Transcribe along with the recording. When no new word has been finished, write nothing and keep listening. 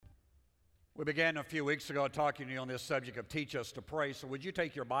We began a few weeks ago talking to you on this subject of teach us to pray. So would you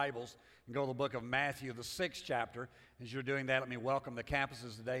take your Bibles and go to the book of Matthew, the 6th chapter. As you're doing that, let me welcome the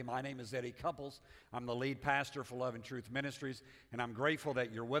campuses today. My name is Eddie Couples. I'm the lead pastor for Love and Truth Ministries, and I'm grateful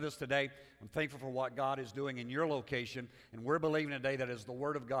that you're with us today. I'm thankful for what God is doing in your location, and we're believing today that as the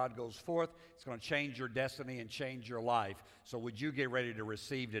Word of God goes forth, it's going to change your destiny and change your life. So would you get ready to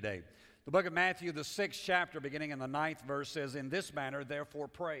receive today? The book of Matthew, the 6th chapter, beginning in the 9th verse, says, "In this manner, therefore,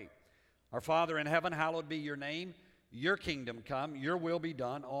 pray. Our Father in heaven, hallowed be your name. Your kingdom come, your will be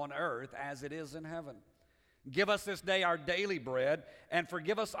done on earth as it is in heaven. Give us this day our daily bread, and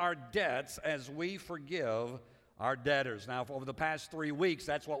forgive us our debts as we forgive our debtors." Now, over the past 3 weeks,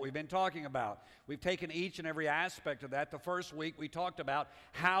 that's what we've been talking about. We've taken each and every aspect of that. The first week, we talked about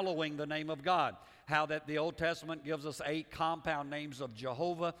hallowing the name of God, how that the Old Testament gives us 8 compound names of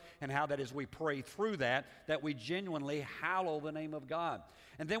Jehovah, and how that as we pray through that we genuinely hallow the name of God.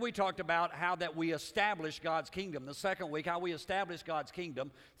 And then we talked about how that we establish God's kingdom. The second week, how we establish God's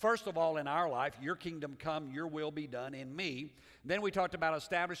kingdom, first of all in our life, your kingdom come, your will be done in me. Then we talked about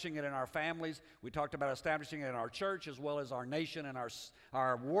establishing it in our families. We talked about establishing it in our church as well as our nation and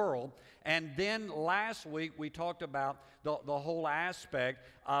our world. And then last week, we talked about the whole aspect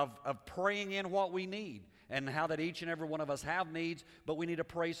of praying in what we need, and how that each and every one of us have needs, but we need to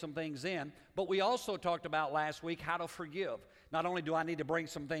pray some things in. But we also talked about last week how to forgive. Not only do I need to bring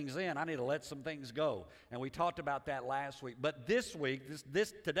some things in, I need to let some things go. And we talked about that last week. But this week,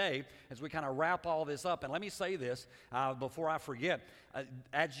 today, as we kind of wrap all this up, and let me say this before I forget.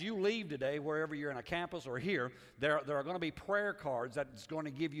 As you leave today, wherever you're in a campus or here, there are going to be prayer cards that's going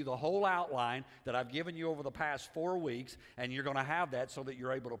to give you the whole outline that I've given you over the past 4 weeks, and you're going to have that so that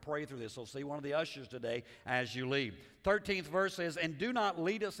you're able to pray through this. So see one of the ushers today as you leave. 13th verse says, "And do not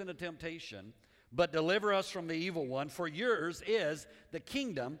lead us into temptation, but deliver us from the evil one. For yours is the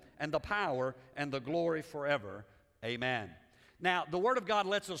kingdom and the power and the glory forever. Amen." Now, the Word of God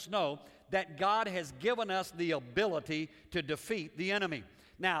lets us know that God has given us the ability to defeat the enemy.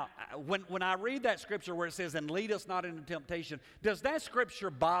 Now, when I read that scripture where it says, "And lead us not into temptation," does that scripture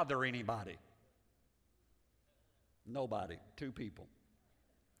bother anybody? Nobody. 2 people.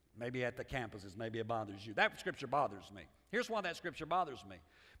 Maybe at the campuses, maybe it bothers you. That scripture bothers me. Here's why that scripture bothers me.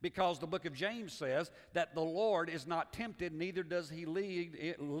 Because the book of James says that the Lord is not tempted, neither does he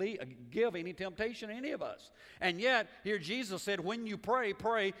give any temptation to any of us. And yet, here Jesus said, when you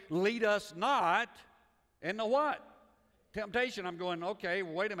pray, lead us not into what? Temptation. I'm going, okay,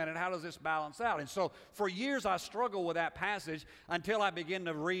 wait a minute, how does this balance out? And so for years I struggled with that passage until I began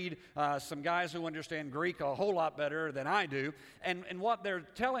to read some guys who understand Greek a whole lot better than I do. And what they're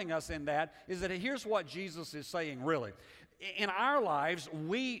telling us in that is that here's what Jesus is saying really. In our lives,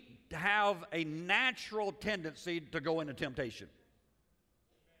 we have a natural tendency to go into temptation.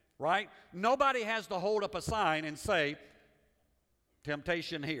 Right? Nobody has to hold up a sign and say,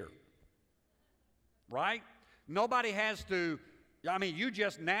 "Temptation here." Right? Nobody has to, you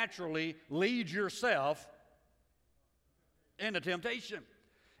just naturally lead yourself into temptation.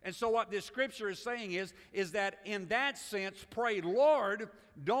 And so what this scripture is saying is that in that sense, pray, "Lord,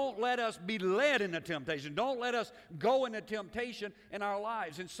 don't let us be led into temptation. Don't let us go into temptation in our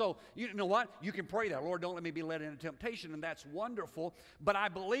lives." And so, you know what? You can pray that, "Lord, don't let me be led into temptation," and that's wonderful. But I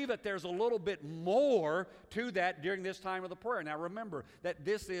believe that there's a little bit more to that during this time of the prayer. Now remember that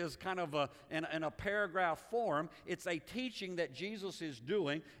this is kind of in a paragraph form. It's a teaching that Jesus is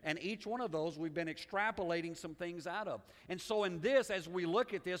doing, and each one of those we've been extrapolating some things out of. And so in this, as we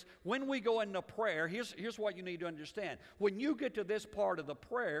look at this, when we go into prayer, here's what you need to understand. When you get to this part of the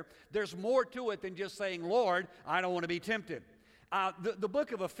prayer, there's more to it than just saying, "Lord, I don't want to be tempted." The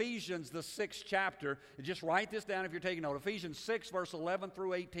book of Ephesians, the 6th chapter, just write this down if you're taking note. Ephesians 6, verse 11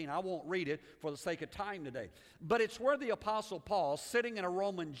 through 18. I won't read it for the sake of time today. But it's where the Apostle Paul, sitting in a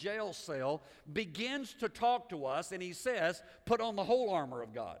Roman jail cell, begins to talk to us, and he says, "Put on the whole armor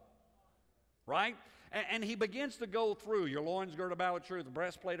of God." Right? And he begins to go through your loins girded about with truth, the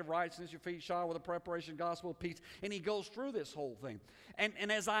breastplate of righteousness, your feet shod with the preparation of the gospel of peace. And he goes through this whole thing.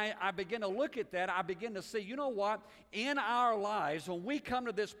 And as I begin to look at that, I begin to see, you know what? In our lives, when we come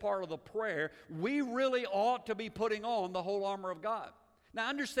to this part of the prayer, we really ought to be putting on the whole armor of God. Now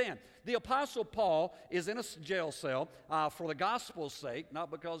understand, the Apostle Paul is in a jail cell for the gospel's sake,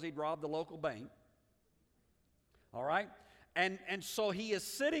 not because he'd robbed the local bank. All right? And so he is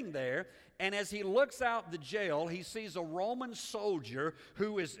sitting there, And as he looks out the jail, he sees a Roman soldier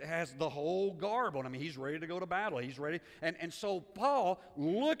who has the whole garb on him. He's ready to go to battle. He's ready. And so Paul,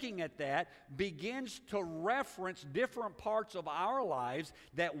 looking at that, begins to reference different parts of our lives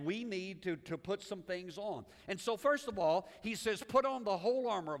that we need to put some things on. And so first of all, he says, put on the whole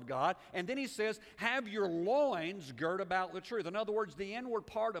armor of God. And then he says, have your loins girt about the truth. In other words, the inward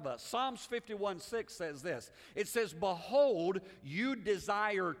part of us. Psalms 51:6 says this. It says, behold, you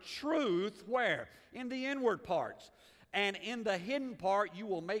desire truth, where? In the inward parts. And in the hidden part, you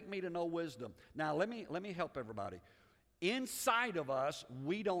will make me to know wisdom. Now, let me help everybody. Inside of us,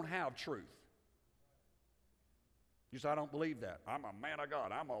 we don't have truth. You say, I don't believe that. I'm a man of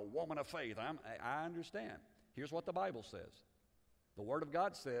God. I'm a woman of faith. I understand. Here's what the Bible says. The Word of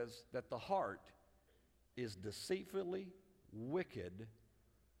God says that the heart is deceitfully wicked.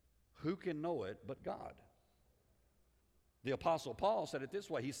 Who can know it but God? The Apostle Paul said it this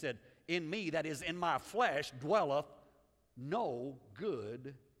way. He said, in me, that is in my flesh, dwelleth no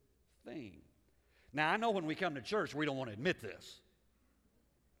good thing. Now, I know when we come to church, we don't want to admit this.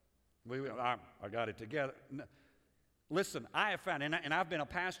 I got it together. No. Listen, I have found, and I've been a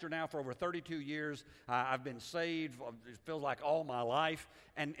pastor now for over 32 years. I've been saved, it feels like all my life.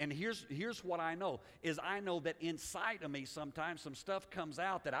 And here's what I know, is I know that inside of me sometimes some stuff comes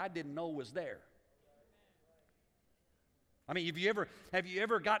out that I didn't know was there. I mean, have you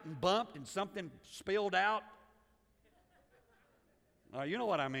ever gotten bumped and something spilled out? You know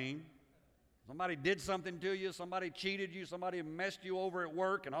what I mean. Somebody did something to you, somebody cheated you, somebody messed you over at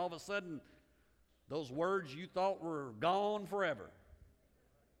work, and all of a sudden, those words you thought were gone forever.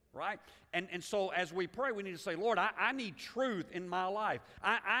 Right? And so as we pray, we need to say, Lord, I need truth in my life.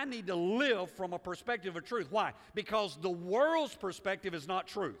 I need to live from a perspective of truth. Why? Because the world's perspective is not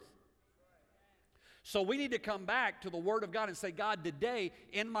truth. So we need to come back to the Word of God and say, God, today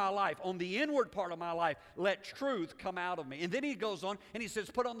in my life, on the inward part of my life, let truth come out of me. And then he goes on and he says,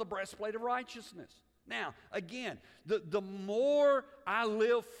 put on the breastplate of righteousness. Now, again, the more I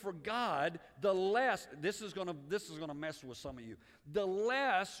live for God, the less, this is going to mess with some of you, the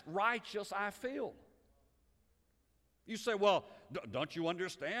less righteous I feel. You say, well, don't you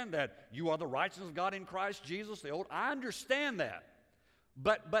understand that you are the righteousness of God in Christ Jesus? I understand that.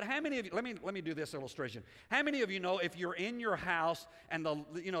 But how many of you, let me do this illustration. How many of you know if you're in your house and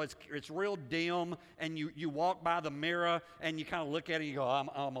it's real dim and you walk by the mirror and you kind of look at it and you go,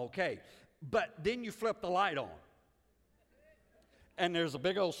 I'm okay. But then you flip the light on. And there's a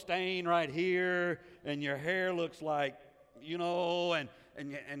big old stain right here and your hair looks like, and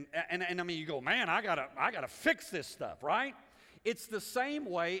I mean you go, man, I gotta fix this stuff, right? It's the same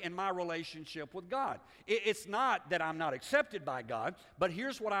way in my relationship with God. It's not that I'm not accepted by God, but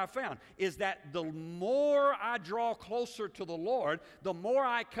here's what I found, is that the more I draw closer to the Lord, the more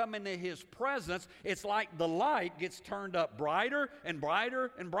I come into His presence, it's like the light gets turned up brighter and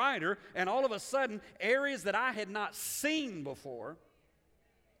brighter and brighter, and all of a sudden, areas that I had not seen before,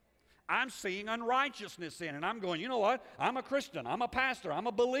 I'm seeing unrighteousness in, and I'm going, you know what? I'm a Christian, I'm a pastor, I'm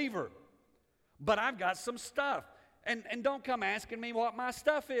a believer, but I've got some stuff. And don't come asking me what my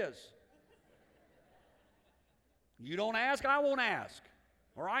stuff is. You don't ask, I won't ask.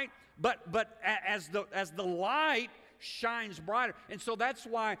 All right? But as the light shines brighter. And so that's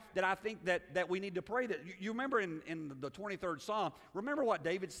why that I think that we need to pray that. You remember in the 23rd Psalm, remember what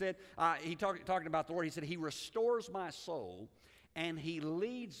David said? He talking about the Lord. He said, He restores my soul and He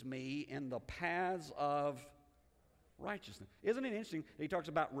leads me in the paths of righteousness. Isn't it interesting that he talks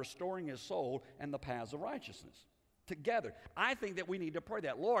about restoring his soul and the paths of righteousness together? I think that we need to pray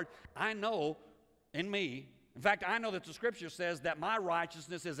that. Lord, I know in me, in fact, I know that the Scripture says that my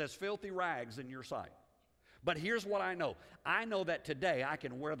righteousness is as filthy rags in your sight. But here's what I know. I know that today I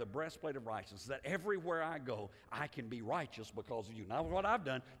can wear the breastplate of righteousness, that everywhere I go, I can be righteous because of you. Not what I've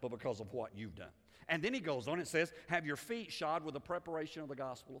done, but because of what you've done. And then he goes on and says, have your feet shod with the preparation of the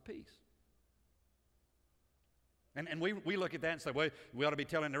gospel of peace. And we look at that and say, well, we ought to be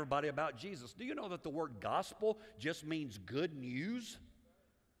telling everybody about Jesus. Do you know that the word gospel just means good news?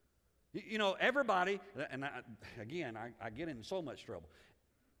 Everybody, and I get in so much trouble.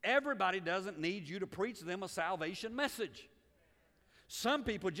 Everybody doesn't need you to preach them a salvation message. Some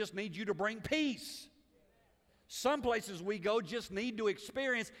people just need you to bring peace. Some places we go just need to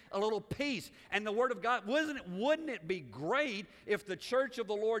experience a little peace. And the Word of God, wouldn't it be great if the church of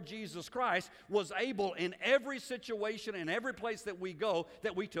the Lord Jesus Christ was able in every situation, in every place that we go,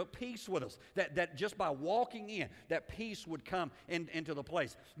 that we took peace with us. That just by walking in, that peace would come into the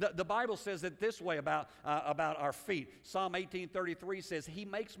place. The Bible says it this way about our feet. Psalm 18:33 says, He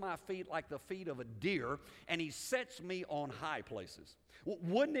makes my feet like the feet of a deer, and He sets me on high places.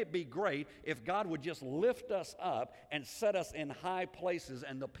 Wouldn't it be great if God would just lift us up and set us in high places,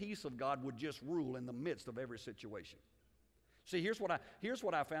 and the peace of God would just rule in the midst of every situation? See, here's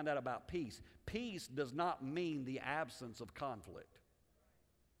what I found out about peace. Peace does not mean the absence of conflict.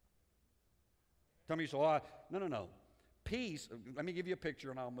 Some of you say, no. Peace, let me give you a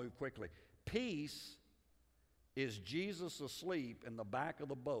picture and I'll move quickly. Peace is Jesus asleep in the back of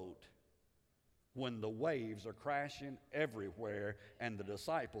the boat when the waves are crashing everywhere and the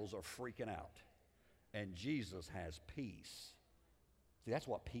disciples are freaking out. And Jesus has peace. See, that's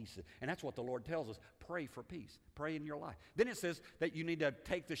what peace is. And that's what the Lord tells us. Pray for peace. Pray in your life. Then it says that you need to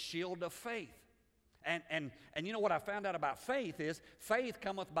take the shield of faith. And you know what I found out about faith is faith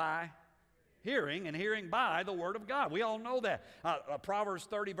cometh by hearing, and hearing by the Word of God. We all know that. Proverbs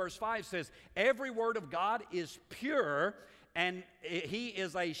 30 verse 5 says, every word of God is pure, and He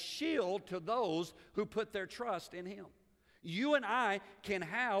is a shield to those who put their trust in Him. You and I can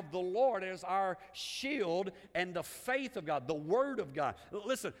have the Lord as our shield and the faith of God, the Word of God.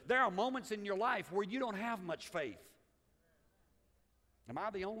 Listen, there are moments in your life where you don't have much faith. Am I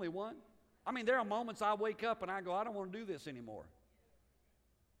the only one? I mean, there are moments I wake up and I go, I don't want to do this anymore.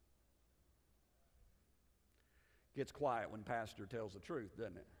 Gets quiet when pastor tells the truth,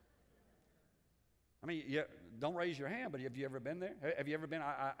 doesn't it? I mean, don't raise your hand, but have you ever been there? Have you ever been,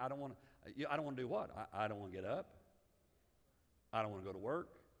 I don't want to do what? I don't want to get up. I don't want to go to work.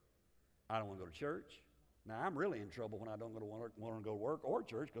 I don't want to go to church. Now, I'm really in trouble when I don't want to go to work or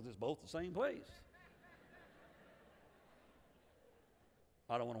church because it's both the same place.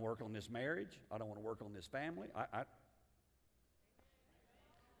 I don't want to work on this marriage. I don't want to work on this family.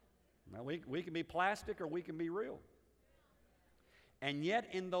 Now, we can be plastic or we can be real. And yet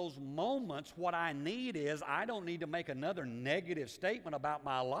in those moments, what I need is, I don't need to make another negative statement about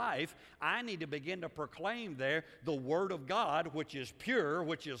my life. I need to begin to proclaim there the Word of God, which is pure,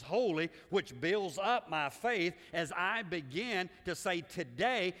 which is holy, which builds up my faith as I begin to say,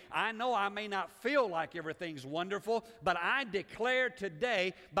 today, I know I may not feel like everything's wonderful, but I declare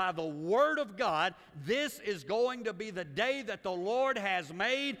today by the Word of God, this is going to be the day that the Lord has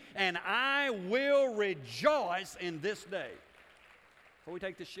made, and I will rejoice in this day. So we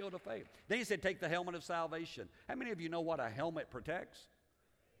take the shield of faith. Then he said, take the helmet of salvation. How many of you know what a helmet protects?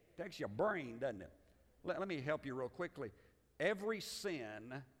 It protects your brain, doesn't it? Let me help you real quickly. Every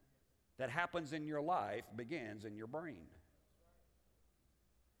sin that happens in your life begins in your brain.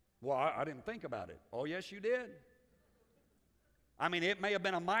 Well, I didn't think about it. Oh, yes, you did. I mean, it may have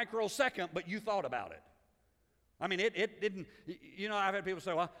been a microsecond, but you thought about it. I mean, it didn't, you know, I've had people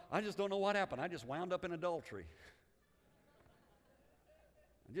say, well, I just don't know what happened. I just wound up in adultery.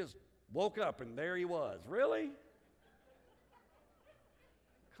 Just woke up and there he was. Really?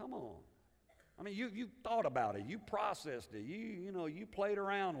 Come on. I mean, you thought about it. You processed it. You played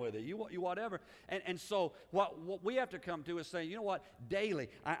around with it. You whatever. And so what we have to come to is say, you know what? Daily,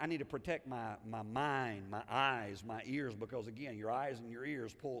 I need to protect my mind, my eyes, my ears, because again, your eyes and your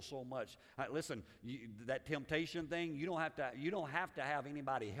ears pull so much. Listen, that temptation thing, you don't have to have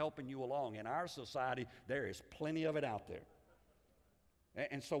anybody helping you along. In our society, there is plenty of it out there.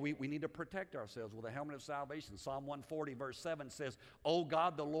 And so we need to protect ourselves with a helmet of salvation. Psalm 140 verse 7 says, O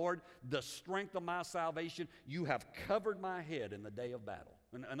God the Lord, the strength of my salvation, you have covered my head in the day of battle.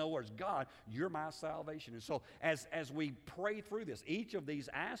 In other words, God, you're my salvation. And so as we pray through this, each of these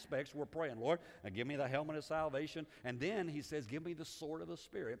aspects, we're praying, Lord, give me the helmet of salvation. And then he says, give me the sword of the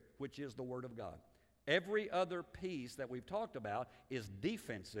Spirit, which is the Word of God. Every other piece that we've talked about is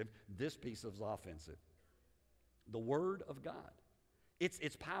defensive. This piece is offensive. The Word of God.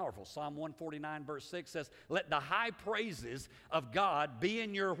 It's powerful. Psalm 149 verse 6 says, let the high praises of God be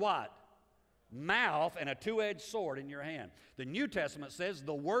in your what? Mouth, and a two-edged sword in your hand. The New Testament says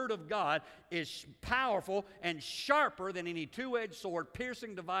the Word of God is powerful and sharper than any two-edged sword,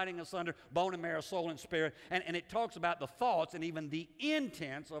 piercing, dividing asunder bone and marrow, soul and spirit. And it talks about the thoughts and even the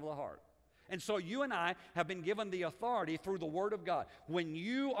intents of the heart. And so you and I have been given the authority through the Word of God. When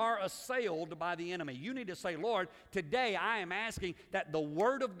you are assailed by the enemy, you need to say, Lord, today I am asking that the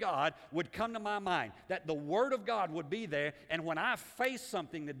Word of God would come to my mind, that the Word of God would be there, and when I face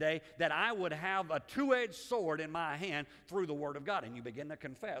something today, that I would have a two-edged sword in my hand through the Word of God. And you begin to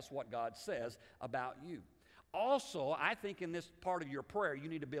confess what God says about you. Also, I think in this part of your prayer, you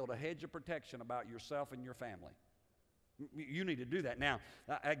need to build a hedge of protection about yourself and your family. You need to do that. Now,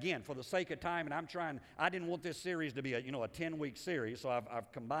 again, for the sake of time, and I didn't want this series to be a 10-week series, so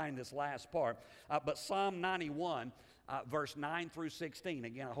I've combined this last part. But Psalm 91, verse 9 through 16.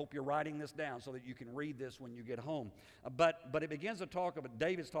 Again, I hope you're writing this down so that you can read this when you get home. But it begins to talk about,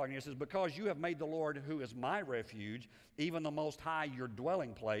 David's talking here. It says, because you have made the Lord, who is my refuge, even the Most High, your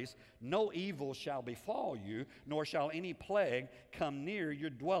dwelling place, no evil shall befall you, nor shall any plague come near your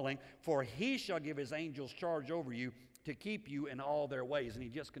dwelling, for he shall give his angels charge over you, to keep you in all their ways. And he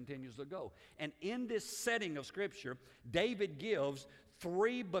just continues to go. And in this setting of Scripture, David gives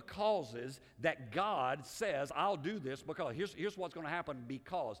 3 becauses that God says, I'll do this because. Here's what's going to happen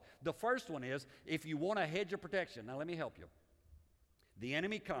because. The first one is, if you want a hedge of protection. Now let me help you. The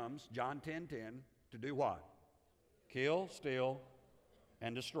enemy comes, John 10:10, to do what? Kill, steal,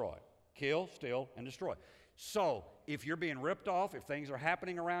 and destroy. Kill, steal, and destroy. So, if you're being ripped off, if things are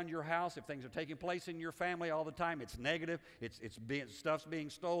happening around your house, if things are taking place in your family all the time, it's negative, stuff's being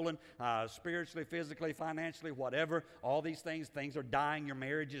stolen, spiritually, physically, financially, whatever, all these things are dying, your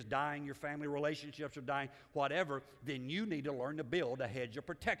marriage is dying, your family relationships are dying, whatever, then you need to learn to build a hedge of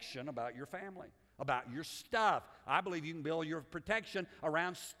protection about your family, about your stuff. I believe you can build your protection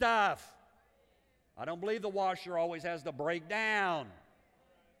around stuff. I don't believe the washer always has to break down.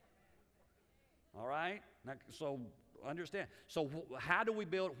 All right? Now, so understand. So how do we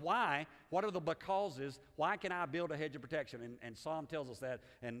build? Why? What are the becauses? Why can I build a hedge of protection? And Psalm tells us that,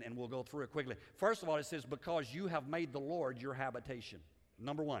 and we'll go through it quickly. First of all, it says, because you have made the Lord your habitation.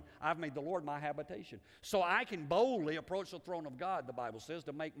 Number one, I've made the Lord my habitation. So I can boldly approach the throne of God, the Bible says,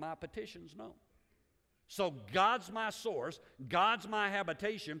 to make my petitions known. So God's my source, God's my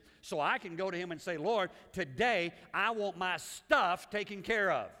habitation, so I can go to Him and say, Lord, today I want my stuff taken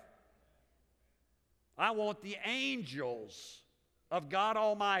care of. I want the angels of God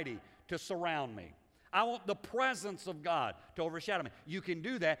Almighty to surround me. I want the presence of God to overshadow me. You can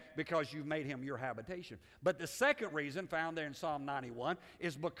do that because you've made Him your habitation. But the second reason found there in Psalm 91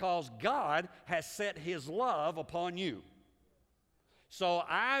 is because God has set His love upon you. So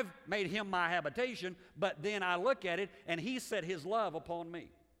I've made Him my habitation, but then I look at it and He set His love upon me.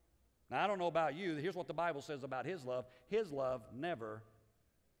 Now, I don't know about you. Here's what the Bible says about His love. His love never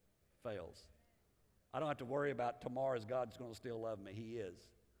fails. I don't have to worry about tomorrow is God's going to still love me. He is.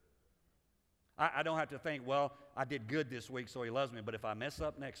 I don't have to think, well, I did good this week, so He loves me, but if I mess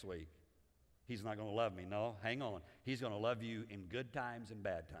up next week, He's not going to love me. No, hang on. He's going to love you in good times and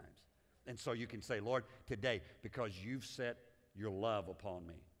bad times. And so you can say, Lord, today, because you've set your love upon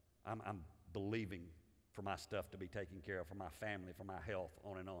me, I'm believing for my stuff to be taken care of, for my family, for my health,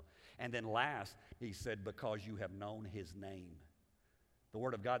 on and on. And then last, He said, because you have known His name. The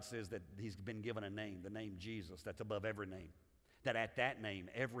Word of God says that He's been given a name, the name Jesus, that's above every name. That at that name,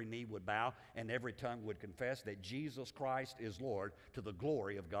 every knee would bow and every tongue would confess that Jesus Christ is Lord, to the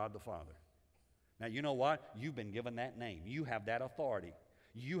glory of God the Father. Now, you know what? You've been given that name. You have that authority.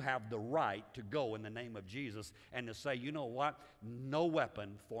 You have the right to go in the name of Jesus and to say, you know what? No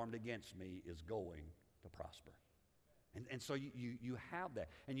weapon formed against me is going to prosper. And so you have that.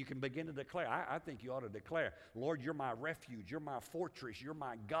 And you can begin to declare. I think you ought to declare, Lord, you're my refuge. You're my fortress. You're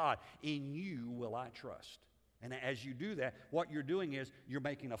my God. In you will I trust. And as you do that, what you're doing is you're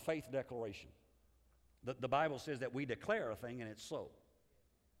making a faith declaration. The Bible says that we declare a thing and it's so.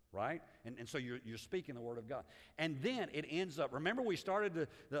 Right? And so you're speaking the Word of God. And then it ends up, remember we started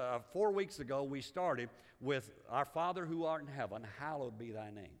 4 weeks ago, we started with our Father who art in heaven, hallowed be thy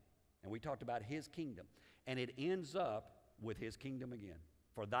name. And we talked about His kingdom. And it ends up with His kingdom again.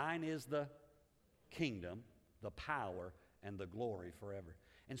 For thine is the kingdom, the power, and the glory forever.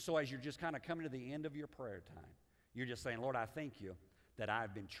 And so as you're just kind of coming to the end of your prayer time, you're just saying, Lord, I thank you that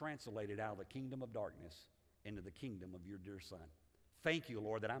I've been translated out of the kingdom of darkness into the kingdom of your dear Son. Thank you,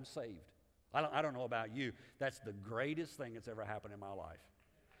 Lord, that I'm saved. I don't know about you. That's the greatest thing that's ever happened in my life.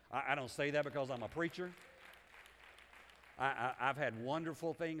 I don't say that because I'm a preacher. I've had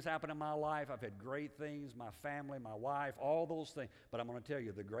wonderful things happen in my life. I've had great things, my family, my wife, all those things. But I'm going to tell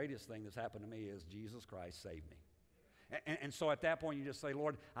you, the greatest thing that's happened to me is Jesus Christ saved me. And so at that point, you just say,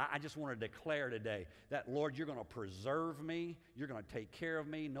 Lord, I just want to declare today that, Lord, you're going to preserve me. You're going to take care of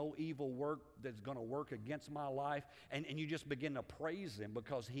me. No evil work that's going to work against my life. And you just begin to praise Him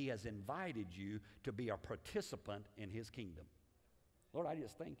because He has invited you to be a participant in His kingdom. Lord, I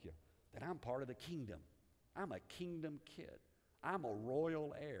just thank you that I'm part of the kingdom. I'm a kingdom kid. I'm a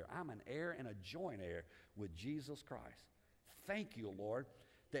royal heir. I'm an heir and a joint heir with Jesus Christ. Thank you, Lord,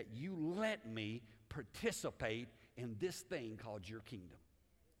 that you let me participate in this thing called your kingdom.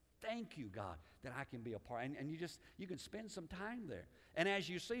 thank you, God, that I can be a part. And you can spend some time there. And as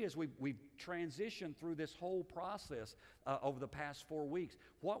you see, as we've transitioned through this whole process over the past 4 weeks,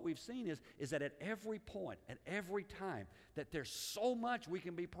 what we've seen is that at every point, at every time, that there's so much we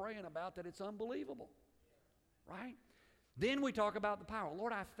can be praying about that it's unbelievable, right? Then we talk about the power.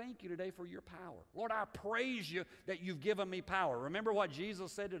 Lord, I thank you today for your power. Lord, I praise you that you've given me power. Remember what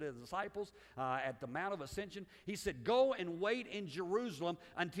Jesus said to the disciples at the Mount of Ascension? He said, go and wait in Jerusalem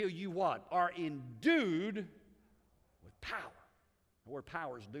until you what? Are endued with power. The word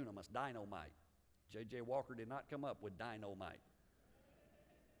power is dunamis, dynamite. J.J. Walker did not come up with dynamite.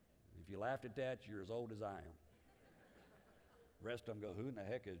 If you laughed at that, you're as old as I am. The rest of them go, who in the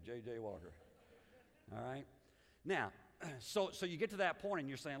heck is J.J. Walker? All right? Now, so you get to that point and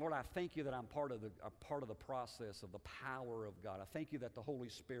you're saying, Lord, I thank you that I'm part of the process of the power of God. I thank you that the Holy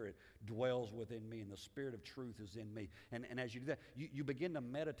Spirit dwells within me and the Spirit of truth is in me. And as you do that, you begin to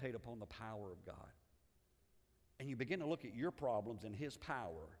meditate upon the power of God. And you begin to look at your problems and His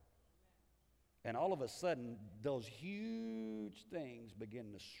power. And all of a sudden, those huge things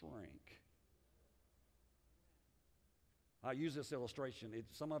begin to shrink. I use this illustration.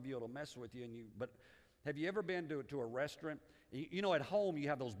 Some of you, it'll mess with you, but have you ever been to a restaurant? You know, at home, you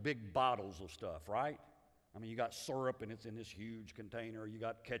have those big bottles of stuff, right? I mean, you got syrup, and it's in this huge container. You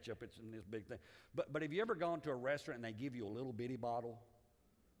got ketchup, it's in this big thing. But have you ever gone to a restaurant and they give you a little bitty bottle?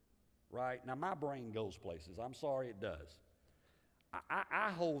 Right? Now, my brain goes places. I'm sorry, it does.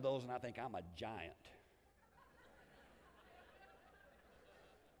 I hold those, and I think I'm a giant.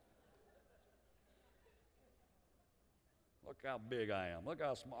 Look how big I am. Look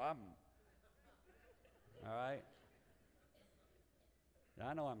how small I'm. All right?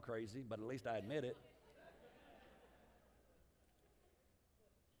 I know I'm crazy, but at least I admit it.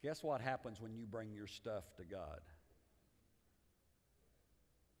 Guess what happens when you bring your stuff to God?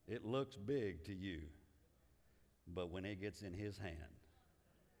 It looks big to you, but when it gets in His hand,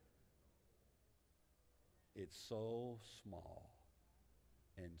 it's so small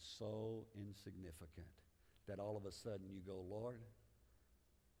and so insignificant that all of a sudden you go, Lord,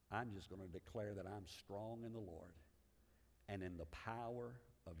 I'm just going to declare that I'm strong in the Lord and in the power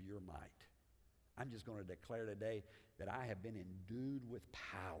of your might. I'm just going to declare today that I have been endued with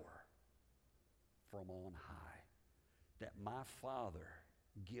power from on high, that my Father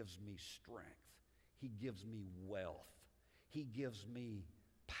gives me strength. He gives me wealth. He gives me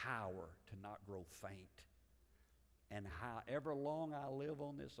power to not grow faint. And however long I live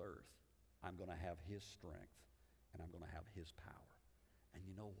on this earth, I'm going to have His strength and I'm going to have His power. And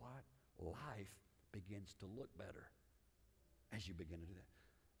you know what? Life begins to look better as you begin to do that.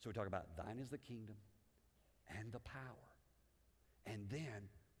 So we talk about thine is the kingdom and the power. And then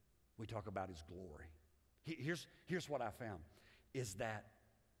we talk about His glory. Here's what I found, is that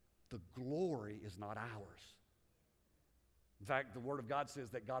the glory is not ours. In fact, the Word of God says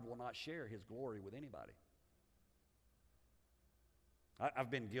that God will not share His glory with anybody.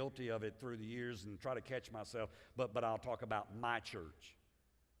 I've been guilty of it through the years and try to catch myself, but I'll talk about my church.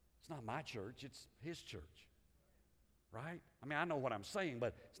 It's not my church, it's His church, right? I mean, I know what I'm saying,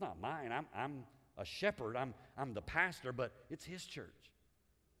 but it's not mine. I'm a shepherd, I'm the pastor, but it's His church.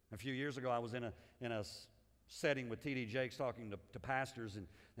 A few years ago, I was in a setting with T.D. Jakes talking to pastors,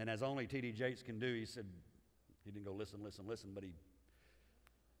 and as only T.D. Jakes can do, he said, he didn't go listen, but he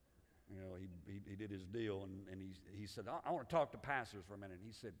did his deal, and he said, I want to talk to pastors for a minute.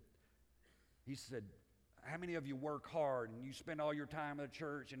 And he said, how many of you work hard and you spend all your time at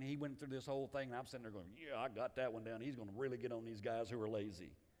church? And he went through this whole thing, and I'm sitting there going, yeah, I got that one down. He's going to really get on these guys who are lazy.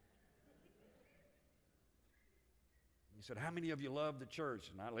 He said, how many of you love the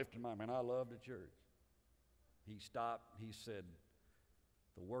church? And I lifted my hand, I love the church. He stopped, he said,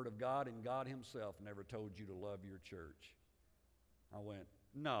 the Word of God and God Himself never told you to love your church. I went,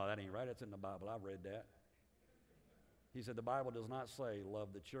 no, that ain't right. That's in the Bible. I've read that. He said, the Bible does not say love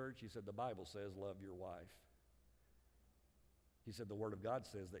the church. He said, the Bible says love your wife. He said, the Word of God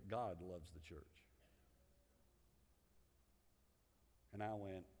says that God loves the church. And I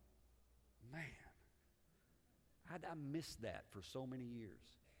went, man, I missed that for so many years.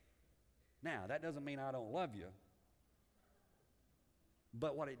 Now, that doesn't mean I don't love you.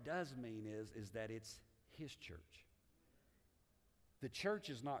 But what it does mean is that it's His church. The church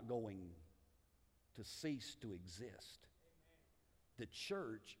is not going to cease to exist. The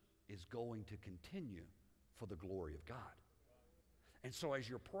church is going to continue for the glory of God. And so as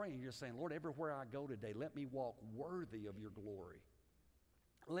you're praying, you're saying, Lord, everywhere I go today, let me walk worthy of your glory.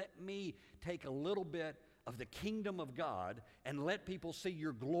 Let me take a little bit of the kingdom of God and let people see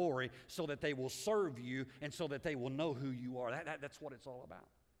your glory so that they will serve you and so that they will know who you are. That's what it's all about.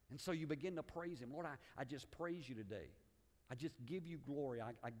 And so you begin to praise Him. Lord, I just praise You today. I just give You glory.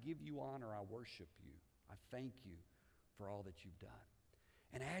 I give You honor. I worship You. I thank You for all that You've done.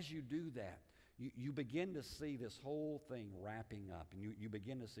 And as you do that, you begin to see this whole thing wrapping up. And you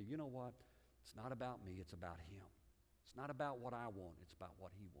begin to see, you know what? It's not about me. It's about Him. It's not about what I want. It's about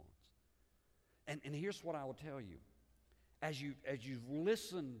what He wants. And here's what I will tell you. As you've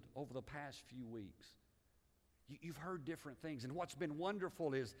listened over the past few weeks, you've heard different things. And what's been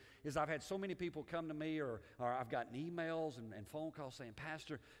wonderful is I've had so many people come to me, or I've gotten emails and phone calls saying,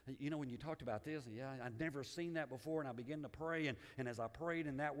 Pastor, when you talked about this, I'd never seen that before, and I began to pray, and as I prayed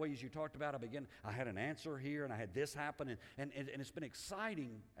in that way as you talked about, I had an answer here, and I had this happen, and it's been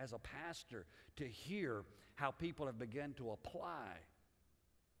exciting as a pastor to hear how people have begun to apply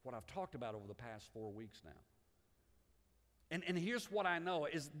what I've talked about over the past 4 weeks now. And here's what I know,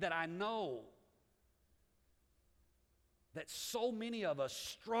 is that I know that so many of us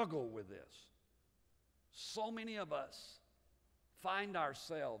struggle with this. So many of us find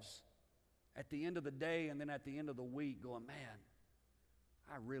ourselves at the end of the day and then at the end of the week going, man,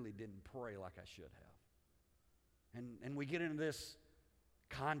 I really didn't pray like I should have. And we get into this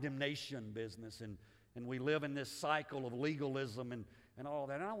condemnation business, and we live in this cycle of legalism and all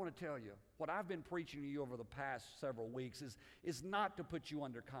that. And I want to tell you, what I've been preaching to you over the past several weeks is not to put you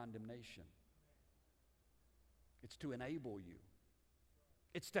under condemnation. It's to enable you.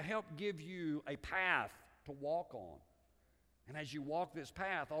 It's to help give you a path to walk on. And as you walk this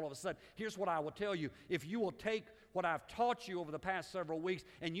path, all of a sudden, here's what I will tell you. If you will take what I've taught you over the past several weeks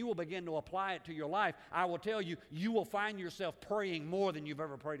and you will begin to apply it to your life, I will tell you, you will find yourself praying more than you've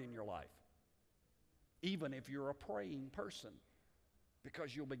ever prayed in your life. Even if you're a praying person.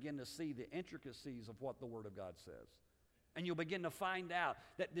 Because you'll begin to see the intricacies of what the Word of God says. And you'll begin to find out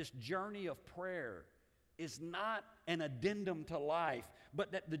that this journey of prayer is not an addendum to life,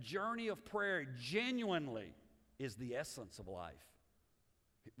 but that the journey of prayer genuinely is the essence of life.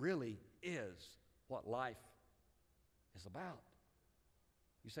 It really is what life is about.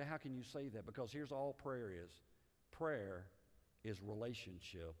 You say, how can you say that? Because here's all prayer is. Prayer is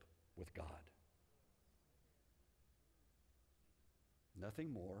relationship with God.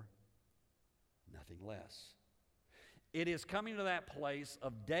 Nothing more, nothing less. It is coming to that place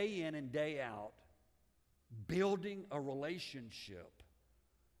of day in and day out, building a relationship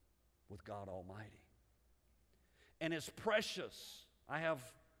with God Almighty. And it's precious. I have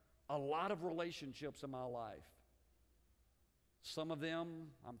a lot of relationships in my life. Some of them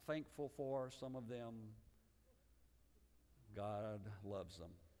I'm thankful for. Some of them, God loves them.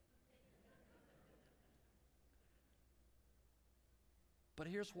 But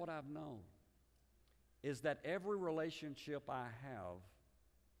here's what I've known, is that every relationship I have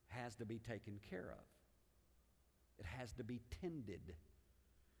has to be taken care of. It has to be tended.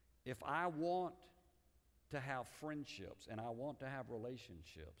 If I want to have friendships and I want to have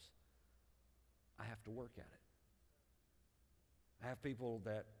relationships, I have to work at it. I have people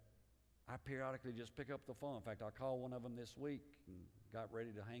that I periodically just pick up the phone. In fact, I called one of them this week and got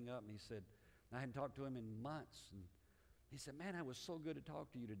ready to hang up, and he said, I hadn't talked to him in months, and he said, man, it was so good to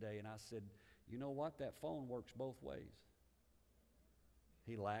talk to you today. And I said, you know what? That phone works both ways.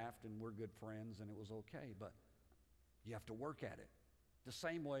 He laughed, and we're good friends, and it was okay, but you have to work at it. The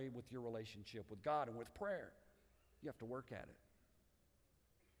same way with your relationship with God and with prayer. You have to work at it.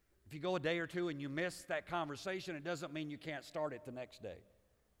 If you go a day or two and you miss that conversation, it doesn't mean you can't start it the next day.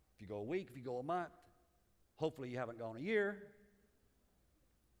 If you go a week, if you go a month, hopefully you haven't gone a year.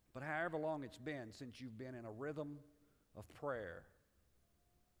 But however long it's been since you've been in a rhythm of prayer,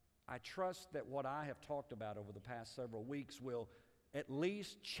 I trust that what I have talked about over the past several weeks will at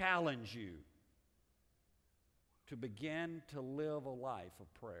least challenge you to begin to live a life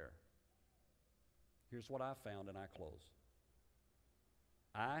of prayer. Here's what I found, and I close.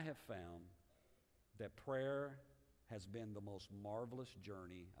 I have found that prayer has been the most marvelous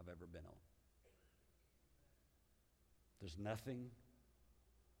journey I've ever been on. There's nothing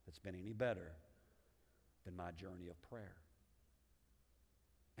that's been any better than my journey of prayer.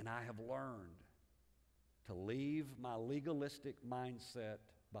 And I have learned to leave my legalistic mindset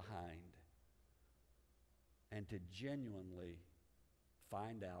behind and to genuinely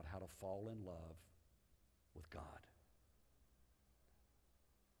find out how to fall in love with God.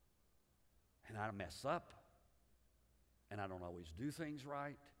 And I mess up, and I don't always do things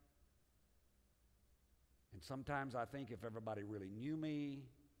right. And sometimes I think if everybody really knew me,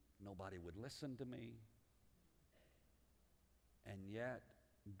 nobody would listen to me. And yet,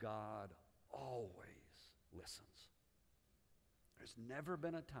 God always listens. There's never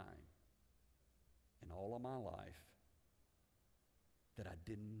been a time in all of my life that I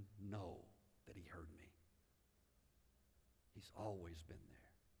didn't know that He heard me. He's always been there.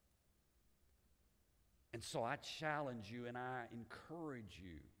 And so I challenge you and I encourage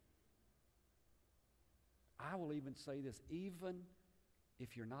you. I will even say this, even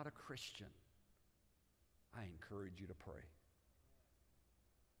if you're not a Christian, I encourage you to pray.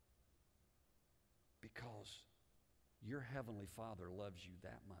 Because your Heavenly Father loves you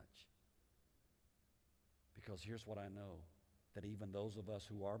that much. Because here's what I know, that even those of us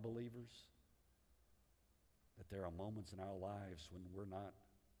who are believers, that there are moments in our lives when we're not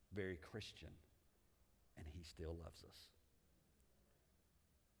very Christian, and He still loves us.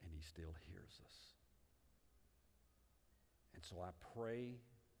 And He still hears us. And so I pray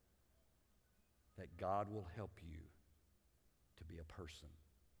that God will help you to be a person